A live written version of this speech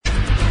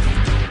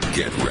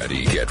Get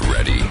ready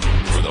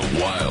for the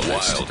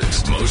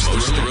wildest, most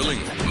thrilling,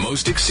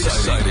 most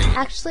exciting.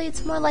 Actually,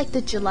 it's more like the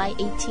July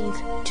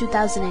 18th,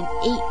 2008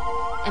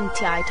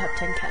 MTI Top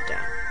 10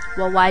 Countdown.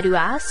 Well, why do you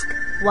ask?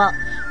 Well,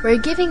 we're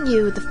giving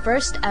you the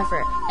first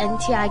ever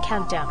MTI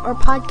Countdown or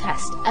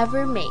podcast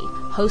ever made,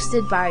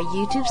 hosted by our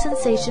YouTube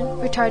sensation,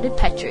 Retarded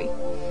Petri.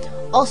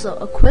 Also,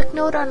 a quick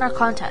note on our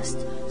contest.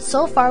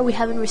 So far, we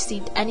haven't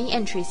received any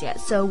entries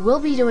yet, so we'll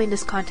be doing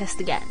this contest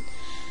again.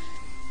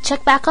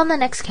 Check back on the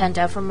next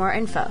countdown for more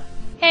info.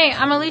 Hey,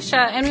 I'm Alicia,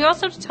 and we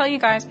also have to tell you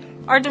guys,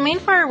 our domain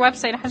for our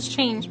website has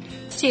changed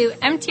to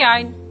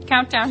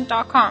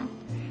mticountdown.com.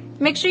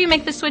 Make sure you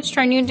make the switch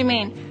to our new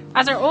domain,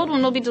 as our old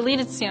one will be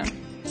deleted soon.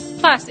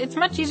 Plus, it's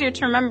much easier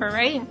to remember,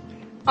 right?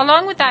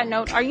 Along with that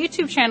note, our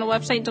YouTube channel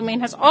website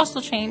domain has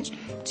also changed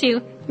to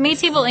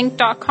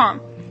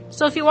maytableinc.com.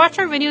 So if you watch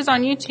our videos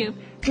on YouTube,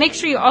 make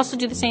sure you also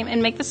do the same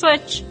and make the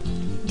switch.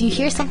 Do you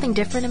hear something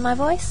different in my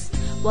voice?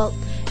 Well,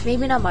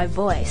 maybe not my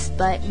voice,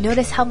 but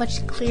notice how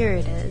much clearer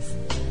it is.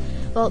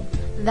 Well,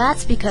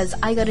 that's because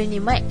I got a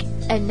new mic,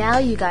 and now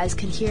you guys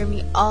can hear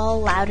me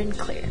all loud and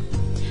clear.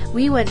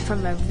 We went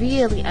from a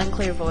really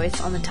unclear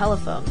voice on the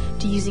telephone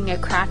to using a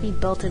crappy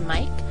built-in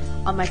mic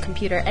on my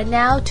computer, and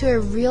now to a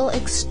real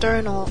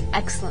external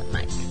excellent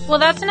mic. Well,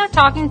 that's enough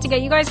talking to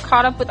get you guys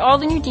caught up with all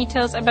the new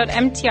details about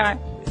MTI.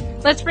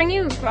 Let's bring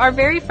you our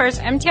very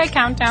first MTI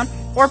Countdown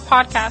or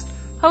podcast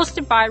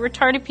hosted by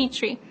Retarded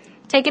Petri.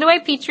 Take it away,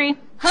 Petri.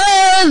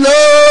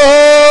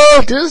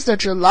 Hello! This is the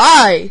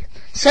July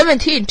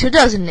 17,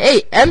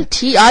 2008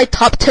 MTI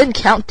Top 10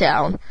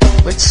 Countdown,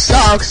 which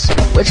sucks,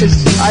 which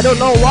is, I don't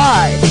know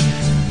why.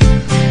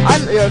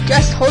 I'm your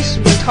guest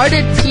host,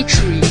 Retarded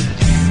Petri.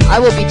 I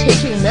will be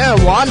taking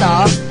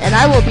marijuana, and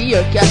I will be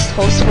your guest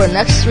host for the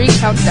next 3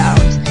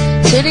 countdowns.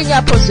 Sitting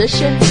at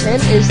position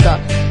 10 is the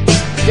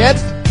Deb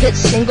hit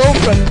single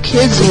from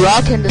Kids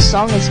Rock, and the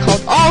song is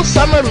called All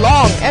Summer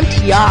Long,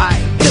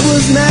 MTI. It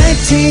was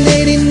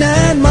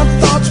 1989, my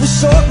thoughts were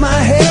short, my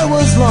hair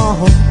was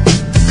long.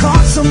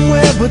 Caught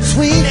somewhere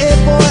between a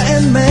boy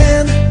and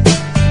man.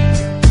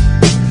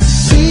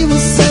 She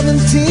was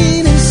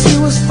 17 and she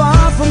was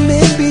far from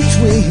in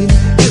between.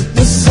 It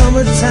was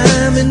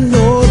summertime in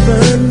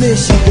northern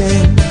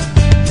Michigan.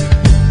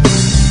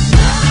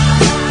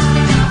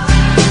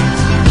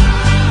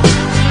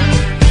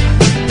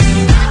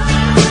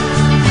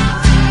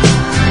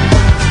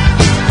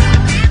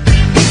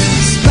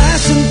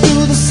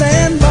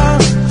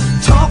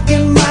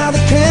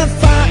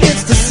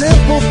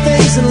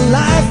 In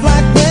life,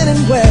 like when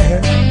and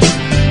where.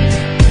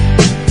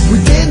 We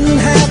didn't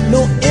have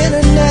no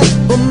internet,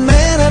 but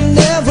man, I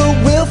never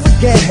will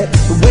forget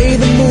the way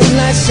the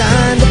moonlight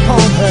shined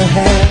upon her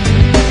hair.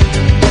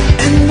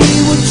 And we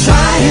were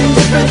trying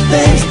different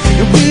things,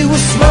 and we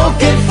were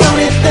smoking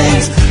funny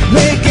things,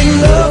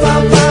 making love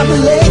out by the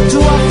lake to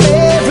our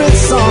favorite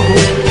song,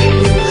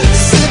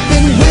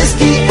 sipping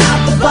whiskey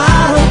out the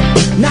bottle,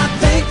 not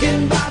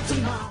thinking about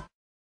tomorrow.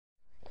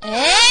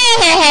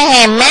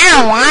 Hey,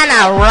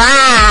 marijuana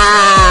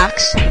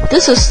rocks!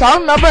 This is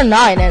song number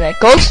 9, and it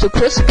goes to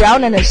Chris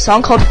Brown and his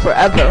song called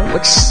Forever,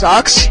 which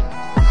sucks.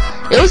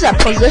 It was at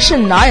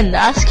position 9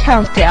 last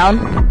countdown,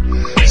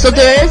 so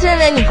there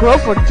isn't any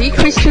growth or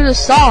decrease to the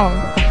song.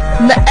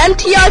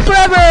 MTI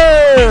Forever!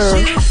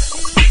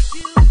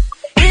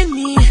 In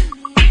me,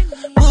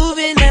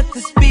 moving at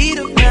the speed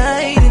of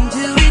light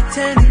into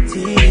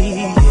eternity.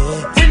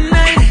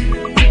 Tonight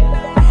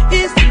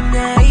is the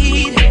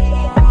night.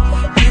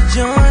 You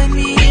join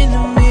me in the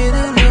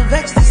middle of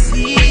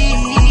ecstasy.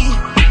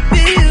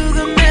 Feel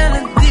the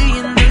melody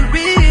and the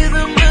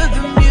rhythm of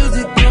the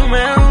music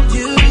around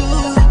you,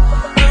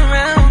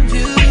 around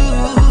you.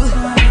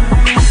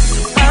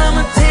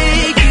 I'ma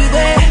take you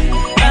there,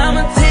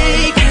 I'ma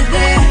take you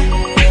there.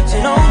 So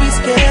don't be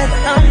scared,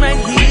 I'm right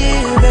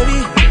here, baby.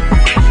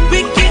 We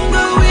can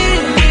go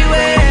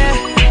anywhere,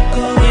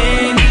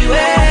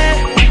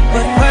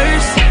 but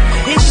first,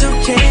 it's your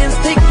chance,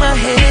 take my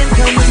hand,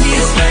 come with me.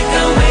 It's like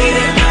I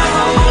waited my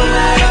whole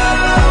life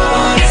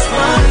for this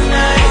one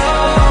night.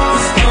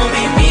 It's gonna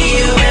be me,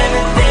 you, and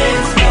the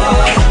dance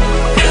floor.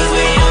 'Cause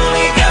we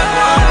only got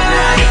one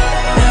night.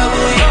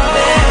 Double your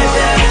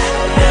pleasure,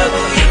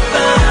 double your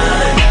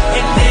fun,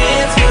 and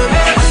dance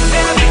forever,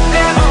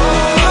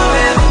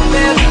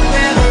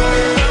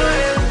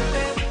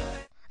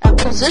 At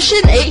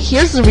position 8,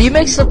 here's the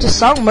remix of the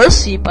song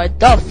Mercy by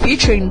Duff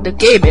featuring The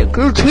Game. It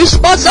grew 2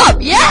 spots up,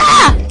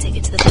 yeah!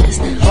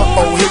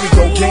 Uh-oh, here we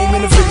go, game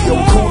in the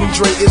video. Cool and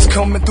Dre is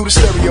coming through the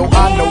stereo.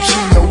 I know, she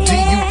know,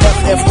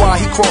 D-U-F-F-Y.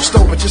 He crossed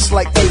over just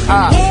like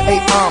A-I. Hey,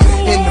 I'm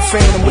in the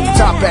phantom with the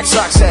top back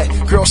socks at.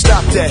 Girl,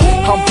 stop that,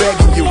 I'm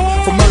begging you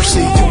for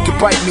mercy. You can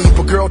bite me,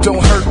 but girl,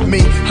 don't hurt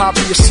me. I'll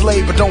be a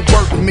slave, but don't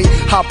work me.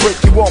 I'll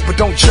break you off, but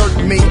don't jerk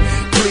me.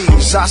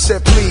 Please, I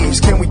said please,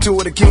 can we do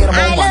it again?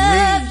 I'm on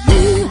my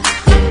knees.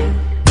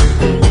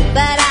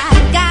 But I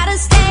gotta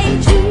stay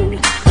true.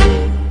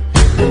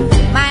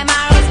 My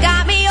morals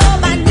got me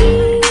on my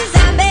knees.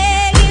 I'm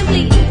begging,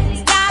 please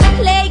stop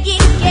playing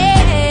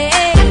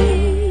games.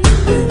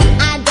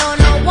 I don't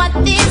know what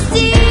this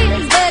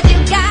is, but you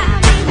got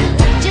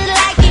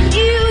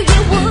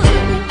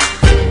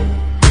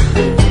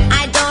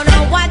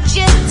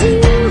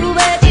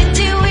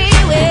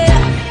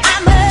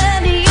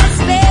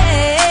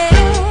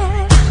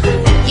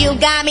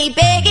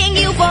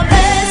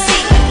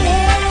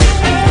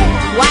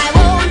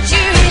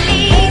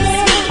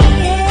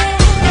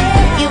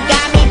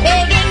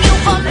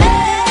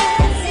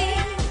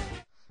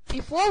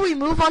Before we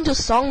move on to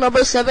song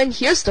number 7,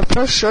 here's the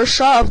first sure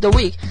shot of the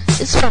week.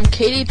 It's from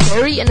Katy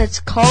Perry and it's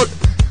called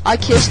I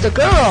Kissed a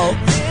Girl.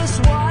 This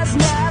was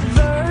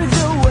never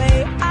the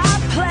way I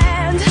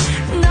planned,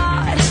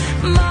 not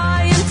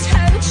my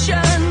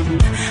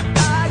intention.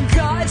 I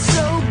got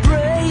so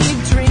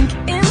brave, drink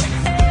in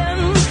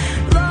hand,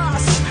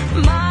 lost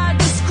my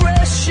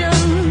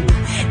discretion.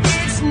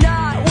 It's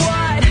not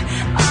what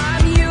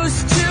I'm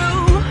used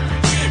to.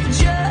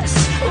 Just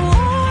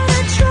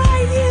wanna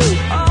try you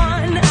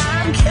on.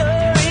 I'm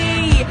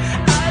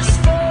curious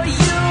for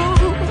you.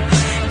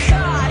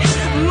 Caught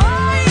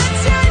my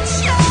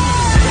attention.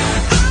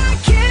 I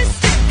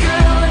kissed a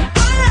girl and I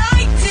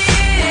liked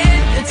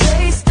it. The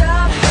taste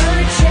of her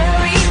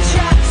cherry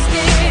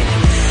chapstick.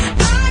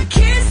 I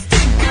kissed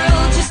a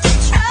girl just to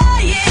try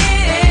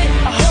it.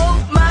 I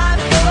hope my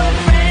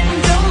boyfriend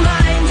don't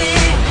mind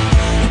it.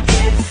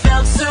 It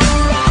felt so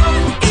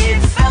wrong, it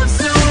felt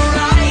so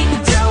right.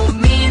 Don't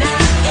mean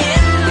I'm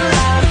in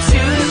love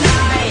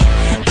tonight.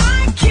 I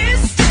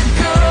kissed a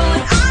girl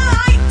and I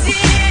liked it.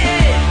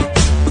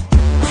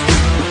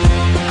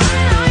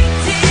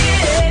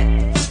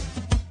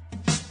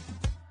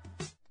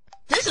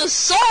 This is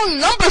song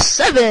number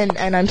 7,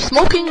 and I'm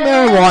smoking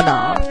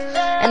marijuana.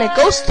 And it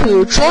goes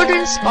to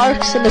Jordan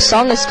Sparks, and the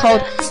song is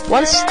called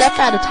One Step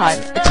at a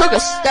Time. It took a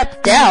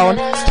step down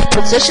to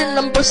position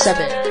number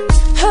 7.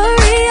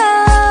 Hurry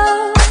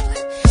up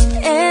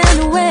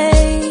and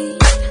wait.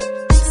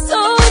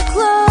 So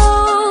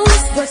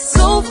close, but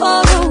so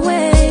far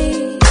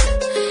away.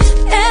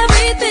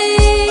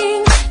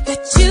 Everything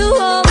that you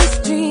always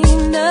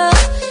dreamed of,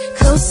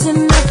 close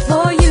enough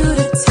for you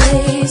to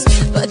taste,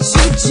 but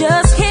you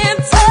just can't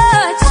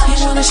touch.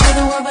 You wanna share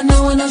the world, but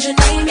no one knows your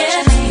name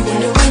yet. You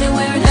wonder when and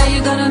where and how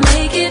you're gonna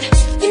make it.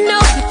 You know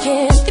you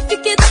can if you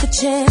get the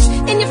chance.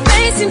 In your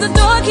face seems the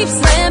door keeps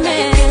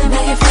slamming.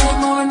 Now you're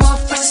feeling more and more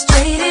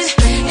frustrated,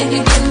 and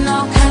you're getting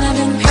all kind of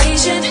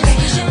impatient.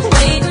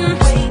 Waiting,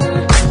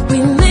 we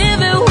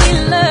live and we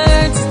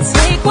learn to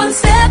take one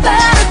step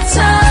at a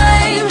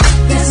time.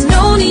 There's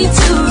no need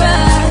to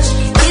rush.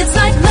 It's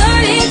like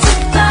learning to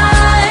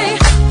fly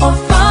or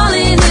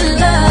falling in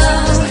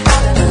love.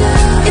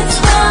 It's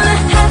gonna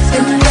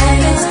happen when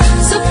it's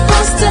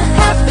supposed to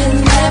happen,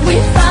 and we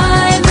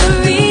find the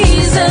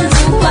reasons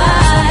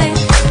why.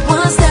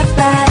 One step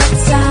at a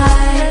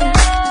time.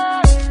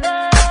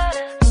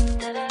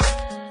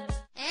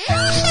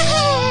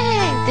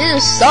 This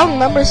is song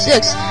number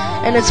 6,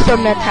 and it's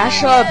from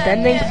Natasha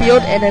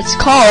Bedingfield, and it's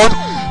called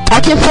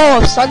Pocket Full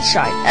of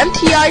Sunshine.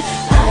 MTI.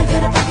 I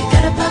got a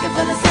pocket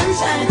full of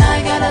sunshine.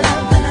 I got a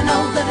love and I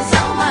know that it's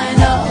all mine.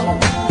 Oh,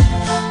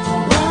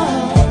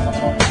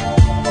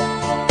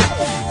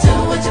 do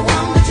what you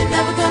want, but you're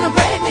never gonna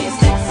break me.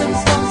 Sticks and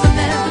stones are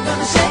never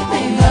gonna shake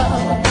me. Oh,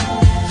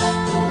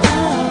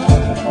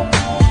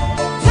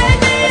 take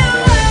me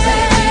away,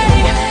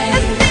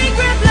 a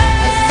secret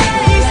place,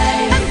 a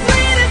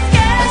sweet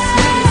escape.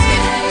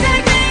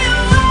 Take me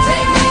away,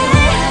 take me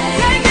away,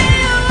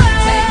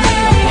 take me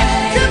away,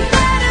 to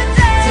better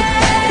days.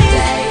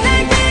 Take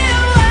me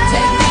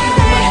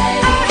away,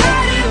 I'll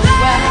have you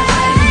back.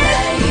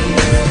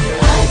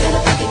 I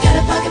got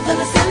a pocket full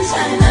of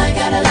sunshine. I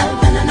got a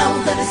love and I know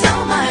that it's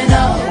all mine.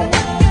 Oh,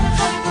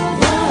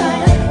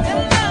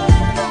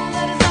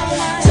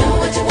 do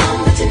what you want,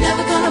 but you're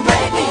never gonna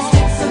break me.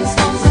 Sticks and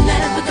stones are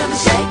never gonna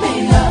shake me.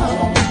 No,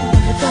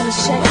 never gonna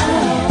shake me.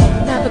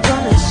 Never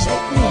gonna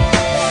shake me.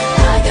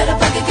 I got a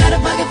pocket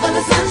full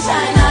of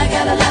sunshine. I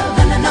got a love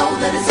and I know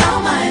that it's all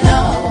mine.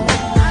 Oh,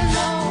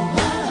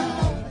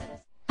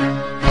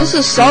 This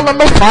is song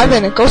number 5,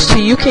 and it goes to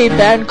UK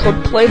band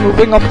Coldplay,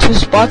 moving up 2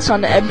 spots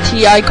on the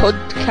MTI Code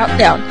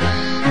Countdown.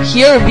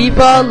 Here,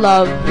 Viva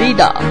La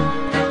Vida.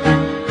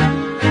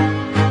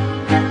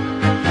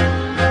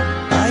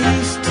 I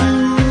used to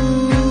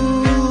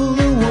rule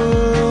the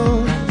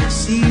world.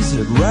 Seas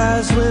would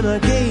rise when I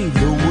gave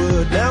the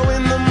word. Now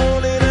in the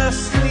morning I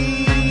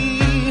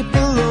sleep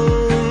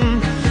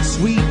alone.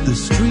 Sweep the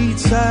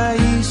streets I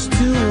used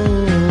to own.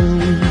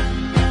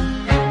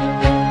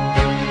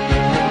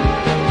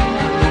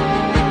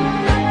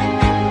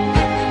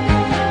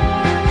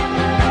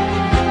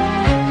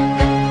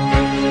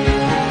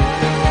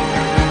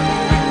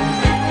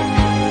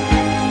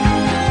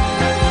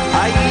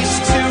 I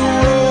used to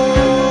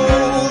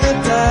roll the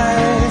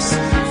dice,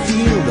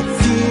 feel the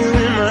fear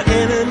in my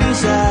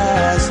enemy's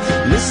eyes.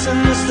 Listen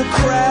as the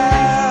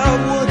crowd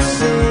would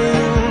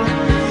sing.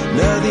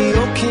 Now the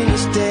old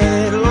king's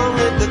dead, long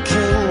live the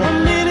king. One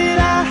minute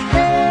I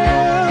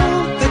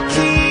held the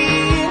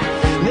key,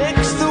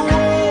 next the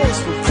walls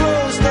were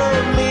closed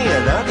on me,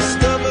 and I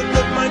discovered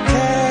that my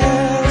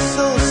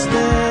castle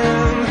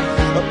stand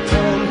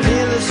upon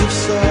pillars of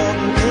salt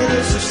and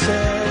pillars of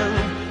sand.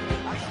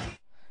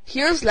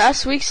 Here's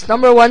last week's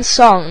number 1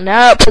 song,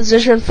 now at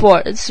position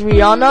 4. It's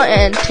Rihanna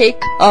and Take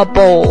a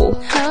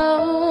Bowl.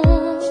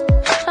 oh,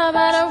 how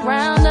about a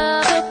round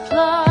of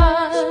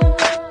applause?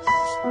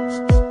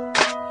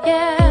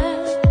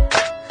 Yeah,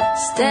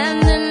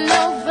 standing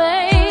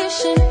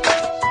ovation.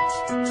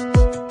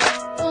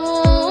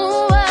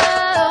 Ooh,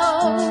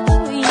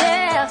 oh,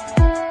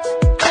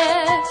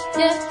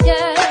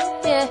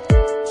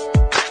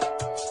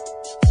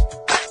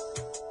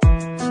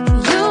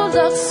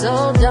 look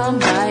so dumb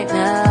right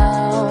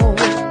now.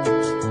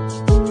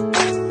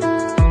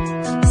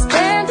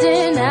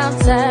 Standing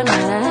outside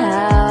my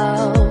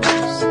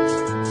house,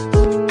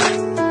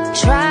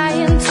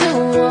 trying to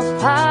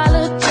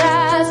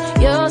apologize.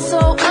 You're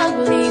so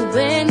ugly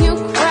when you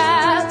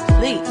cry.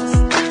 Please,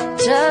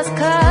 just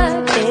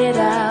cut it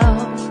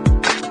out.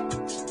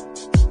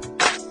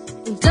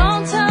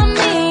 Don't tell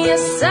me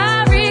you're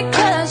sorry,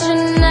 'cause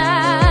you're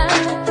not.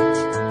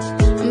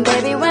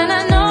 Baby, when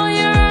I know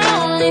you're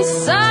only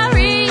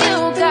sorry you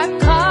got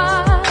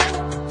caught,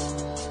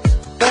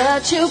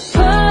 but you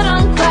put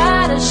on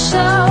quite a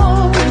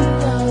show.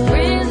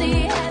 Really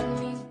had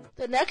me.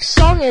 The next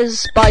song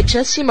is by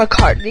Jesse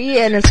McCartney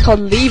and it's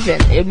called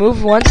Leavin'. It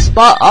moved one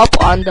spot up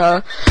on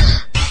the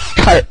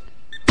chart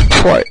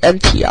for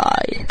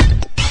MTI.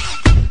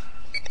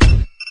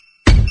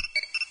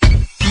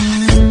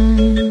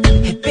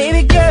 Hey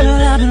baby girl,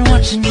 I've been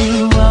watching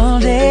you all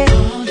day.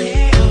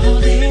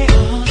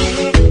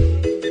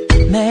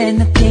 Man,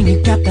 the thing you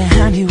got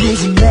behind you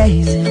is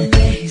amazing.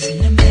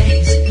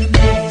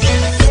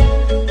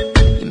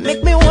 You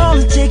make me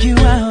wanna take you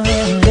out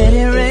and let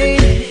it rain.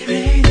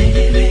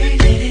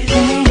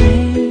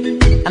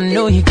 I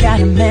know you got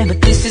a man, but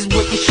this is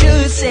what you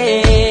should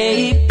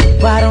say.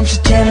 Why don't you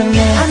tell him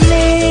that I'm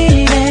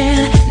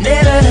leaving,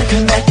 never to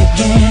come back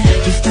again.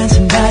 You find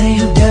somebody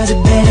who does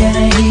it better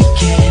than he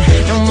can.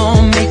 No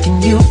more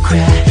making you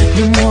cry,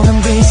 no more them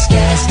gray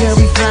skies. Girl,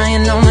 we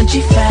flying on a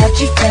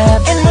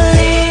G5, and we're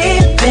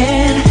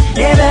leaving,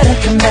 never to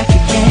come back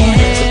again.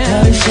 So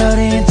call him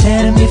shorty and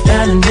tell him you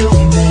found a new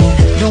man.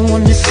 No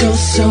one that's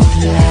so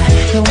fly,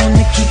 no one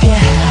to keep you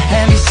high,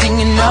 have you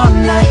singing all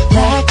night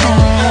like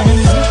night.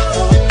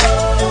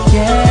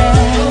 Yeah.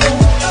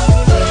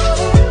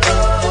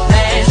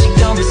 Man, she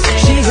gon' be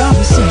singing like.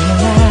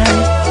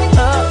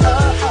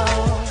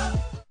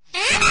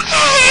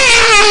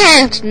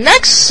 And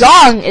next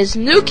song is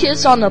New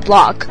Kids on the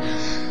Block.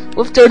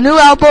 With their new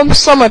album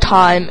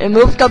Summertime, it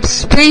moved up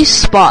 3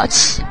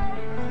 spots.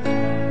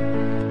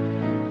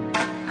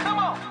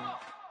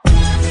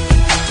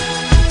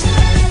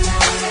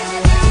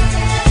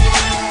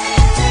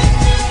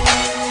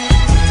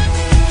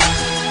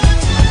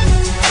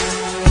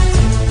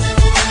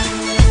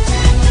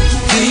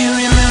 Do you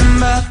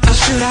remember, or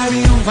should I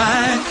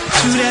rewind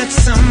to that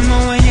summer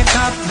when you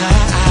caught my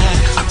eye?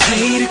 I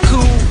played it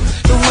cool,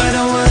 the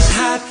weather was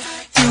hot.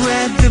 You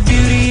had the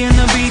beauty and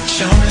the beach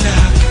on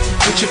lock.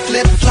 With your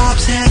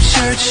flip-flops, half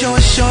shirt,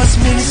 short shorts,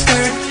 mini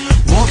skirt,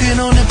 walking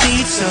on the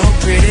beach so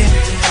pretty.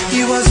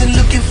 You wasn't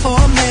looking for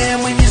a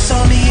man when you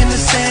saw me in the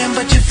sand,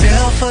 but you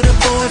fell for the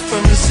boy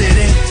from the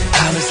city.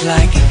 I was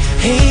like,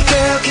 hey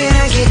girl, can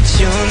I get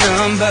your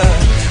number?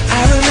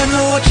 I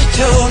remember what you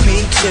told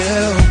me to.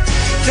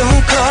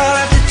 Don't call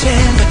after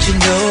 10, but you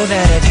know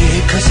that I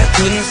did, 'cause I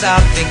couldn't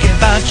stop thinking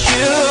about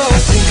you. I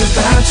think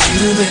about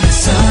you in the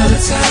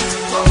summertime,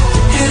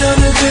 and all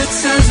the good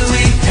times that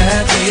we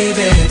had,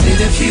 baby.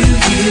 Been a few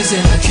years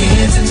and I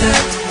can't deny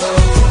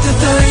the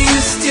thought of you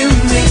still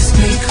makes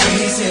me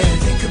crazy.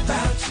 Think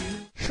about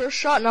you. First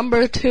shot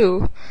number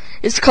 2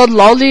 is called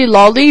Lolly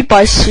Lolly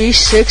by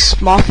 3-6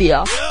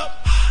 Mafia.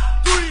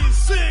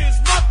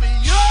 3-6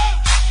 Mafia,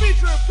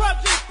 featuring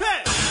Project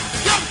Pet.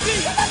 Young D,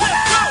 let's go.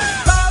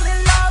 Lolly,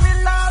 lolly,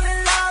 lolly,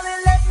 lolly,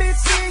 let me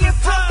see you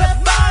pop that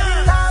body.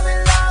 Lolly,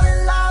 lolly,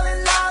 lolly,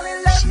 lolly,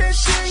 let me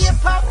see you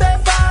pop that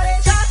body.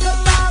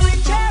 Chocolate lolly,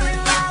 cherry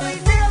lolly,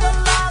 vanilla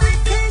lolly,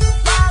 pink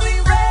lolly,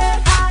 red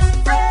hot,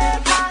 red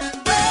hot,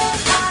 red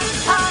hot,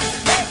 hot.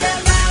 Make that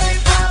lolly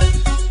pop.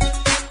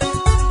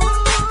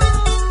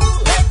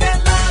 Make that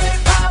lolly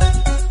pop.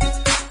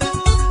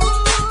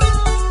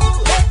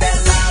 Make that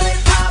lolly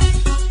pop.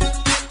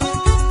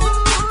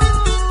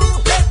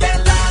 Make that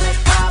lolly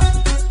pop.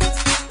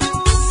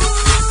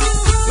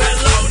 That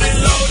loaded,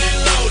 loaded,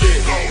 loaded.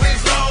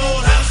 Please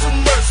Lord have some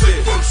mercy.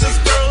 This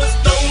girl is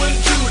throwing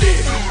Judy.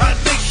 I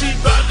think she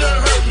about to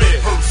hurt me.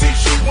 See,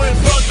 she went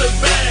front to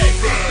back,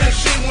 then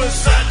she went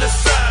side to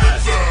side.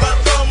 My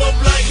thumb up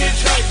like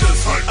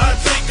hitchhikers. I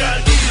think I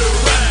need a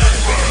ride.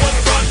 One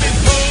pocket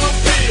full of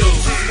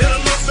pills, and a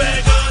little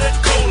bag of that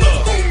cola.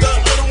 The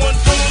other one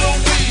full of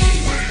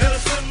weed, and a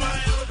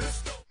semi-elegant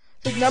stove.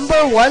 The number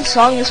 1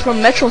 song is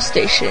from Metro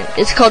Station.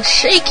 It's called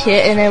Shake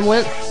It and it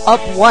went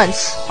up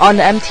once on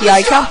the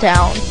MTI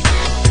Countdown.